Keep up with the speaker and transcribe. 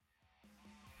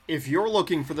If you're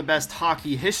looking for the best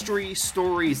hockey history,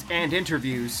 stories, and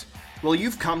interviews, well,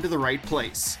 you've come to the right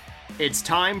place. It's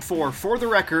time For the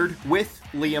Record with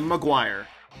Liam McGuire.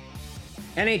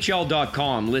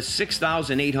 NHL.com lists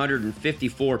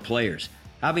 6,854 players,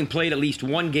 having played at least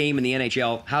one game in the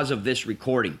NHL as of this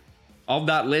recording. Of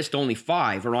that list, only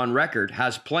 5 are on record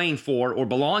as playing for or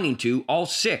belonging to all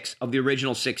 6 of the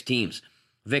original 6 teams.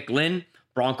 Vic Lynn,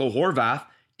 Bronco Horvath,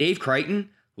 Dave Crichton,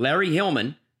 Larry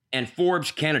Hillman, and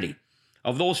Forbes Kennedy.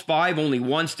 Of those 5, only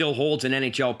one still holds an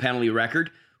NHL penalty record,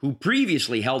 who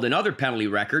previously held another penalty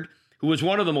record, who was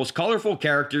one of the most colorful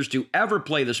characters to ever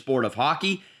play the sport of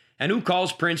hockey, and who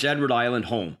calls Prince Edward Island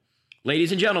home.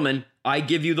 Ladies and gentlemen, I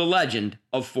give you the legend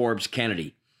of Forbes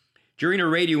Kennedy. During a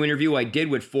radio interview I did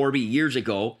with Forby years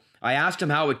ago, I asked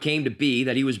him how it came to be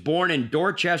that he was born in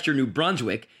Dorchester, New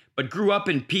Brunswick, but grew up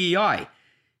in PEI.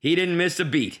 He didn't miss a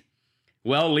beat.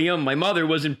 Well, Liam, my mother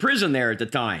was in prison there at the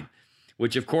time,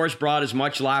 which of course brought as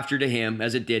much laughter to him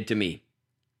as it did to me.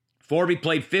 Forby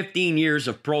played 15 years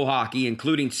of pro hockey,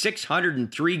 including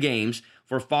 603 games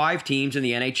for 5 teams in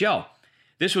the NHL.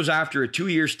 This was after a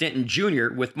 2-year stint in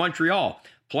junior with Montreal,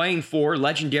 playing for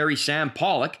legendary Sam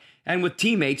Pollock and with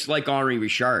teammates like Henri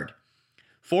Richard.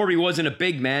 Forby wasn't a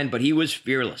big man, but he was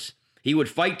fearless. He would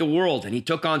fight the world, and he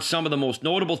took on some of the most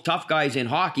notable tough guys in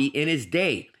hockey in his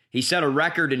day. He set a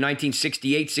record in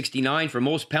 1968-69 for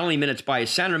most penalty minutes by a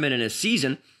centerman in a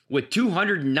season with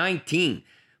 219,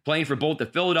 playing for both the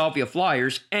Philadelphia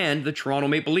Flyers and the Toronto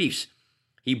Maple Leafs.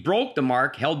 He broke the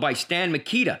mark held by Stan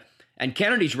Mikita, and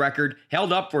Kennedy's record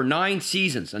held up for 9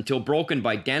 seasons until broken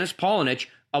by Dennis Polonich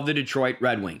of the Detroit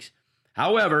Red Wings.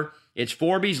 However, it's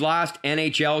Forby's last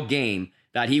NHL game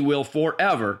that he will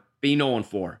forever be known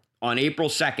for on April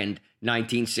 2nd,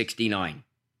 1969.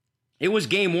 It was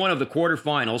Game 1 of the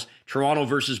quarterfinals, Toronto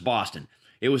versus Boston.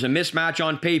 It was a mismatch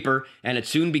on paper, and it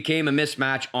soon became a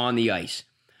mismatch on the ice.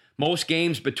 Most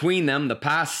games between them, the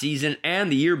past season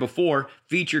and the year before,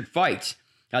 featured fights.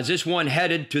 As this one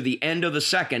headed to the end of the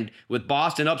second, with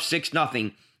Boston up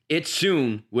 6-0, it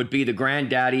soon would be the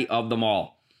granddaddy of them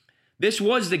all. This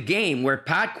was the game where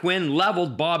Pat Quinn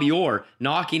leveled Bobby Orr,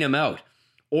 knocking him out.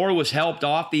 Orr was helped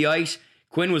off the ice.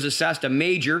 Quinn was assessed a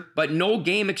major, but no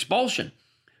game expulsion.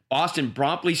 Boston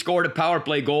promptly scored a power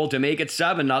play goal to make it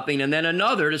 7-0, and then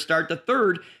another to start the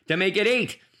third to make it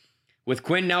 8. With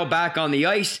Quinn now back on the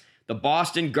ice, the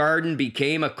Boston Garden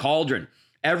became a cauldron.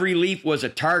 Every Leaf was a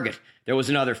target. There was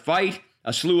another fight,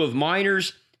 a slew of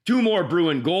minors, 2 more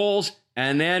Bruin goals,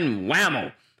 and then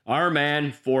whammo, our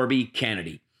man Forby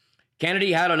Kennedy.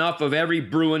 Kennedy had enough of every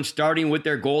Bruin, starting with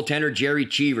their goaltender Jerry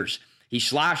Cheevers. He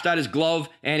slashed at his glove,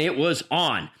 and it was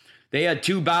on. They had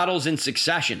 2 battles in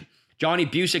succession. Johnny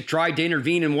Busick tried to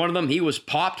intervene in one of them. He was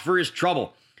popped for his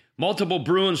trouble. Multiple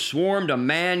Bruins swarmed a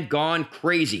man gone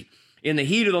crazy. In the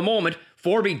heat of the moment,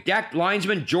 Forby decked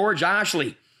linesman George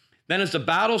Ashley. Then as the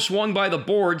battle swung by the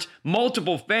boards,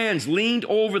 multiple fans leaned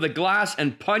over the glass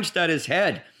and punched at his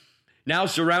head. Now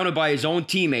surrounded by his own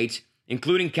teammates,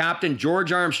 including captain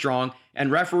George Armstrong and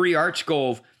referee Art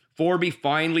Scove, Forby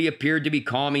finally appeared to be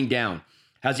calming down.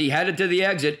 As he headed to the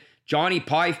exit, Johnny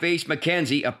Pie-Face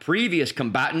McKenzie, a previous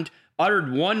combatant,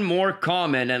 uttered one more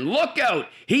comment, and look out,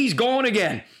 he's going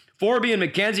again. Forby and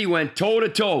McKenzie went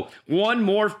toe-to-toe, one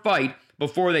more fight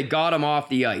before they got him off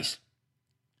the ice.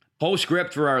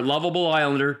 Postscript for our lovable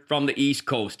Islander from the East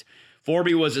Coast.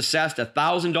 Forby was assessed a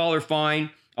 $1,000 fine,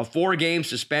 a 4-game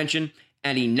suspension,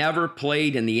 and he never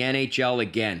played in the NHL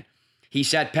again. He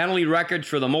set penalty records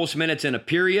for the most minutes in a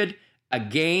period, a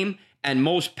game, and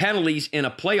most penalties in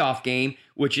a playoff game,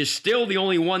 which is still the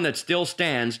only one that still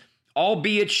stands,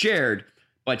 albeit shared,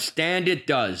 but stand it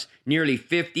does, nearly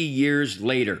 50 years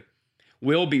later.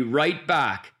 We'll be right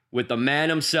back with the man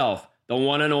himself, the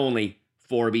one and only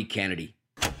Forby Kennedy.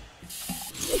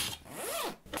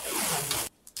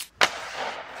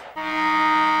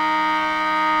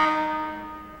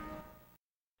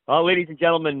 Well, ladies and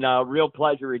gentlemen, real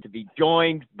pleasure to be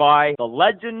joined by the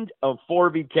legend of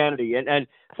Forby Kennedy. And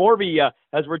Forby,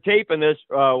 as we're taping this,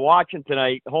 watching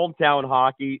tonight, hometown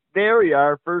hockey, there we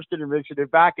are, first intermission. They're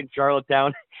back in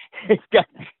Charlottetown. It's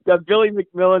got Billy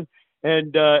McMillan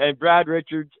and Brad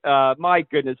Richards. My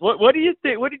goodness, what do you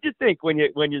think? What did you think when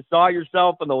you saw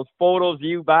yourself in those photos of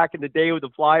you back in the day with the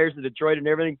Flyers in Detroit and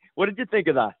everything? What did you think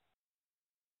of that?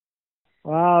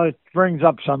 Well, it brings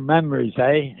up some memories,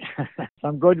 eh?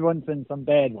 Some good ones and some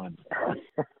bad ones.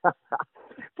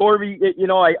 Forby,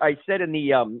 I said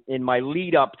in my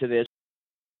lead up to this,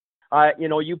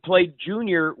 you played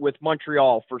junior with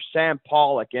Montreal for Sam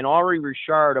Pollock, and Henri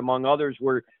Richard, among others,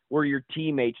 were your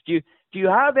teammates. Do Do you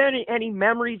have any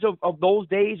memories of those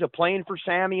days of playing for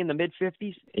Sammy in the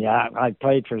mid-50s? Yeah, I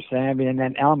played for Sammy, and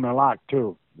then Elmer Locke,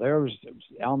 too.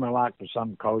 Elmer Locke was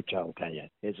some coach, I'll tell you.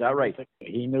 Is that right?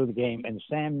 He knew the game, and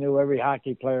Sam knew every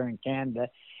hockey player in Canada.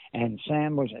 And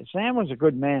Sam was a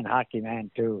good man, hockey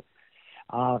man, too.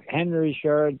 Henry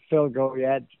Sherrod, Phil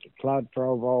Goyette, Claude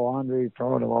Provo, Andre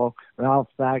Provo, Ralph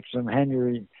Baxham,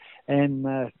 Henry,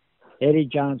 and Eddie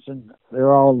Johnson.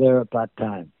 They're all there at that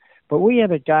time. But we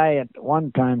had a guy at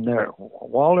one time there,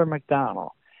 Walter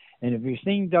McDonald. And if you've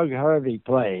seen Doug Harvey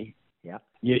play, yeah,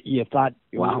 you thought,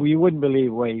 wow, you wouldn't believe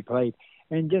the way he played.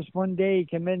 And just one day he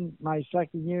came in my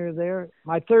second year there,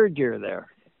 my third year there.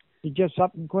 He just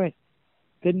up and quit.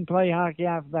 Didn't play hockey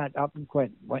after that, up and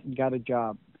quit. Went and got a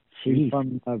job. He's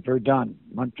from Verdun,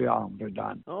 Montreal,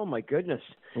 Verdun. Oh, my goodness.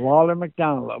 Walter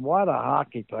McDonald, what a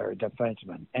hockey player,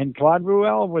 defenseman. And Claude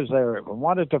Ruel was there.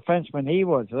 What a defenseman he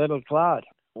was, little Claude.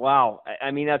 Wow.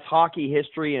 I mean, that's hockey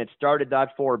history, and it started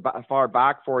that far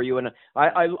back for you. And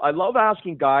I love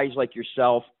asking guys like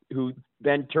yourself who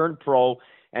then turned pro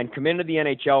and come into the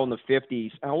NHL in the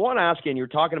 50s. And I want to ask you, and you're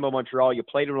talking about Montreal, you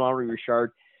played with Henri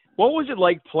Richard. What was it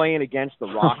like playing against the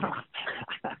Rockets?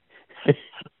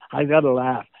 I got to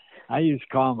laugh. I used to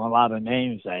call him a lot of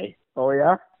names, eh? Oh,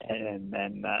 yeah?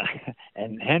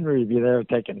 And Henry would be there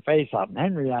taking face off. And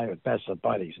Henry and I were best of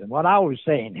buddies. And what I was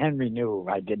saying, Henry knew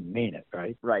I didn't mean it,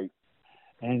 right? Right.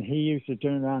 And he used to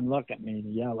turn around and look at me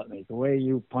and yell at me, the way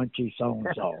you punchy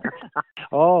so-and-so.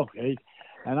 Oh,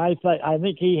 and I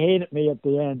think he hated me at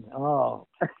the end. Oh.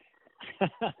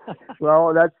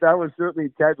 Well, that was certainly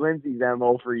Ted Lindsay's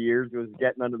MO for years, was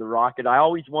getting under the rocket. I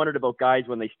always wondered about guys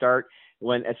when they start,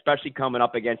 especially coming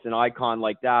up against an icon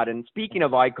like that. And speaking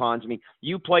of icons, I mean,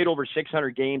 you played over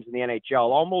 600 games in the NHL,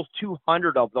 almost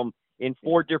 200 of them in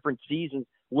 4 different seasons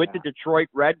with the Detroit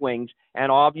Red Wings,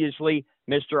 and obviously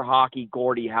Mr. Hockey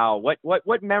Gordie Howe.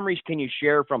 What memories can you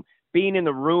share from being in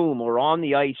the room or on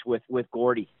the ice with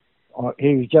Gordie? Oh,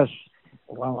 he was just,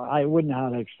 well, I wouldn't know how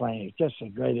to explain it. Just the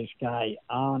greatest guy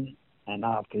on and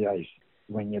off the ice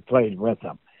when you played with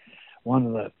him.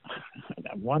 One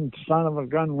son of a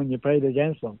gun when you played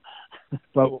against him.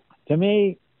 But to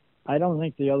me, I don't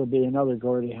think there'll be another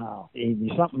Gordie Howe. He'd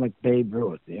be something like Babe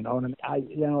Ruth, you know what I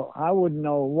mean? I wouldn't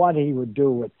know what he would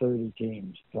do with 30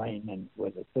 teams playing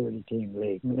with a 30-team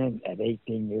league, and then at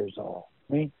 18 years old.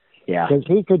 I mean, yeah, because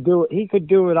he could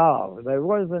do it all. There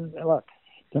wasn't, look,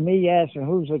 to me, yes,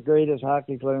 who's the greatest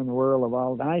hockey player in the world of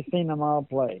all? And I've seen them all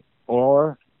play.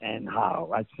 Orr and Howe,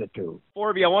 that's the two.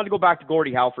 Forby, I wanted to go back to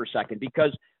Gordie Howe for a second,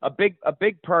 because a big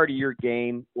part of your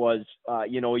game was,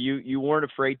 you weren't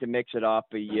afraid to mix it up.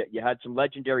 You had some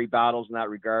legendary battles in that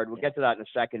regard. We'll get to that in a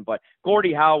second. But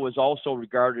Gordie Howe was also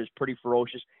regarded as pretty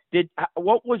ferocious.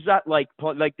 What was that like?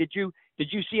 Like, did you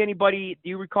see anybody? Do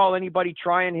you recall anybody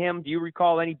trying him? Do you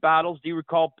recall any battles? Do you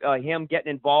recall him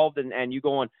getting involved and you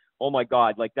going, oh my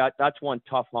God, like that's one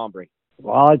tough hombre?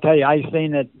 Well, I tell you, I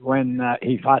seen it when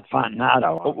he fought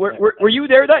Fontinato. Were you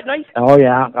there that night? Oh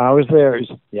yeah, I was there.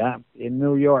 Yeah, in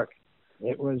New York.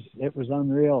 It was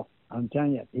unreal. I'm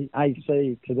telling you. I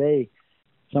say today,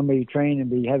 somebody train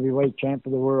and be heavyweight champ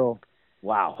of the world.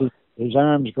 Wow. His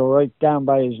arms go right down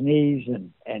by his knees,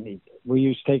 and we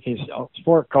used to take his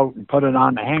sport coat and put it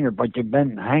on the hanger, but you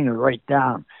bend the hanger right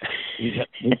down.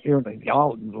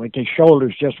 Like his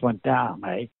shoulders just went down,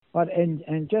 eh? But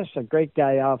and just a great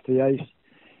guy off the ice,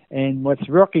 and with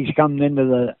rookies coming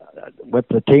into with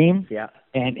the team, yeah.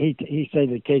 And he said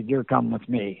to the kid, "You're coming with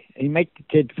me." He make the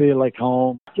kid feel like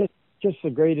home. Just the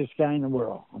greatest guy in the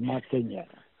world. I'm not kidding you.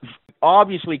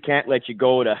 Obviously, can't let you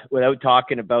go without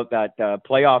talking about that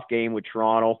playoff game with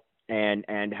Toronto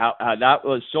and how that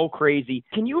was so crazy.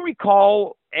 Can you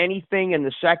recall anything in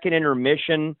the second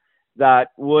intermission that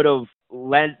would have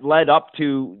led up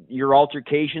to your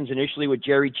altercations initially with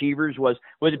Jerry Cheevers? Was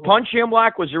it punch him,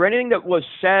 Black? Was there anything that was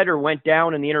said or went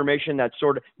down in the intermission that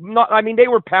sort of they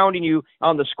were pounding you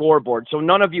on the scoreboard, so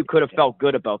none of you could have felt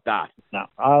good about that?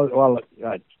 No.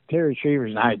 Terry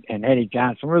Cheevers and I and Eddie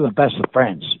Johnson, we're the best of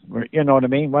friends. You know what I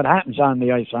mean? What happens on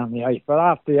the ice, but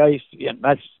off the ice, yeah,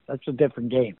 that's a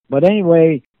different game. But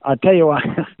anyway, I'll tell you what,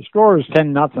 the score was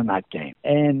 10-0 that game.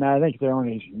 And I think there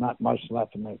only not much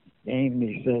left in the game.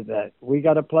 He said that we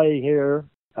got to play here.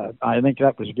 I think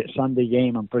that was a Sunday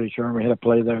game, I'm pretty sure. We had to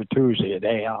play there Tuesday, a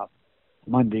day off,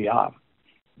 Monday off.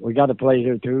 We got to play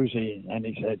here Tuesday. And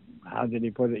he said, how did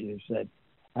he put it? He said,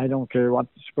 I don't care what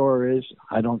the score is.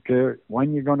 I don't care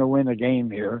when you're going to win a game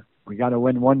here. We got to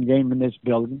win one game in this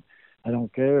building. I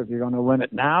don't care if you're going to win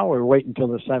it now or wait until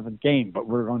the 7th game, but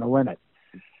we're going to win it.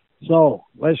 So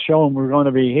let's show them we're going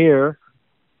to be here,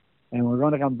 and we're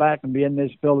going to come back and be in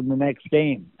this building the next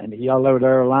game. And he yelled out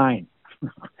our line.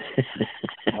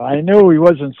 I knew he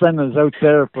wasn't sending us out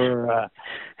there for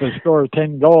to score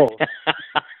 10 goals.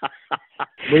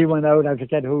 We went out. I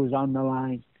forget who was on the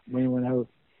line. We went out.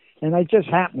 And I just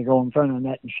happened to go in front of the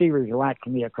net, and Shivers whacked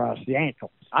me across the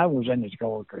ankle. I was in his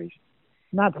goal crease.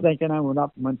 Not thinking, I went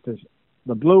up and went to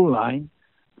the blue line,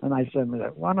 and I said,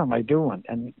 what am I doing?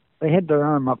 And they had their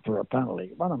arm up for a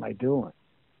penalty. What am I doing?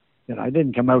 I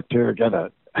didn't come out there to get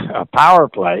a power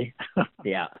play.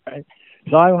 Yeah. Right?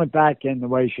 So I went back in the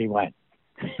way she went.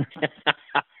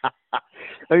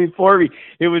 I mean, Forby,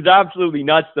 it was absolutely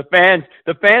nuts. The fans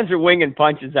are winging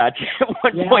punches at you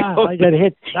at one point. I got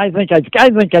hit. I think I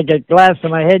get glass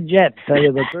in my head yet, to tell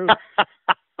you the truth.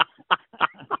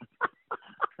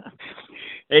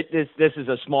 This is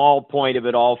a small point of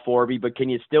it all, Forby, but can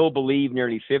you still believe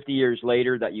nearly 50 years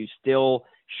later that you still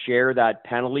share that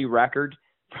penalty record?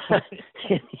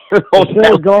 It's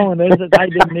still going, is it? I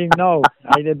didn't even know.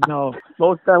 I didn't know.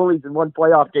 Most penalties in one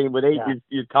playoff game with 8. Yeah.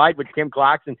 You're tied with Tim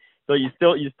Claxton, so you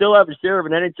still have a share of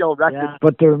an NHL record. Yeah,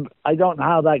 but I don't know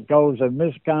how that goes. A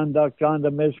misconduct on the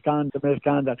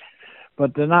misconduct.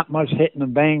 But they're not much hitting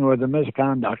and bang with the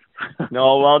misconduct.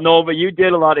 No, but you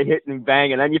did a lot of hitting and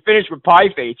banging, and you finished with pie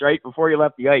face right before you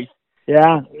left the ice.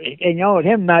 Yeah, and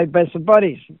him and I best of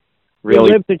buddies. Really? We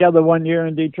lived together one year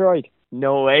in Detroit.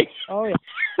 No way. Oh yeah,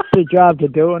 he had a job to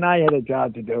do, and I had a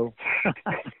job to do.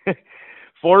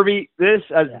 Forby, this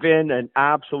has been an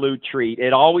absolute treat.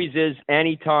 It always is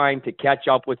any time to catch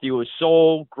up with you. It was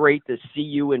so great to see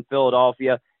you in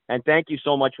Philadelphia, and thank you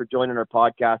so much for joining our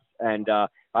podcast. And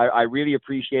I really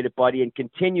appreciate it, buddy, and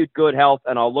continued good health,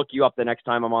 and I'll look you up the next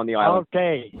time I'm on the island.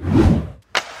 Okay.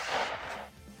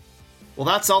 Well,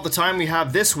 that's all the time we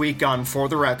have this week on For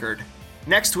the Record.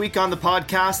 Next week on the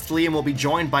podcast, Liam will be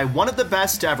joined by one of the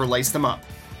best to ever lace them up,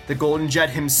 the Golden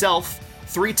Jet himself,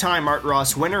 3-time Art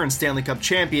Ross winner and Stanley Cup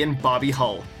champion Bobby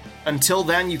Hull. Until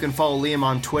then, you can follow Liam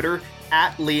on Twitter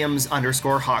at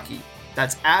Liams_hockey.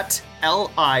 That's at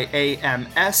LIAMS_hockey.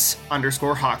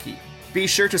 Be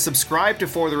sure to subscribe to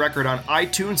For the Record on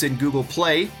iTunes and Google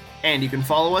Play, and you can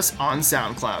follow us on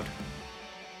SoundCloud.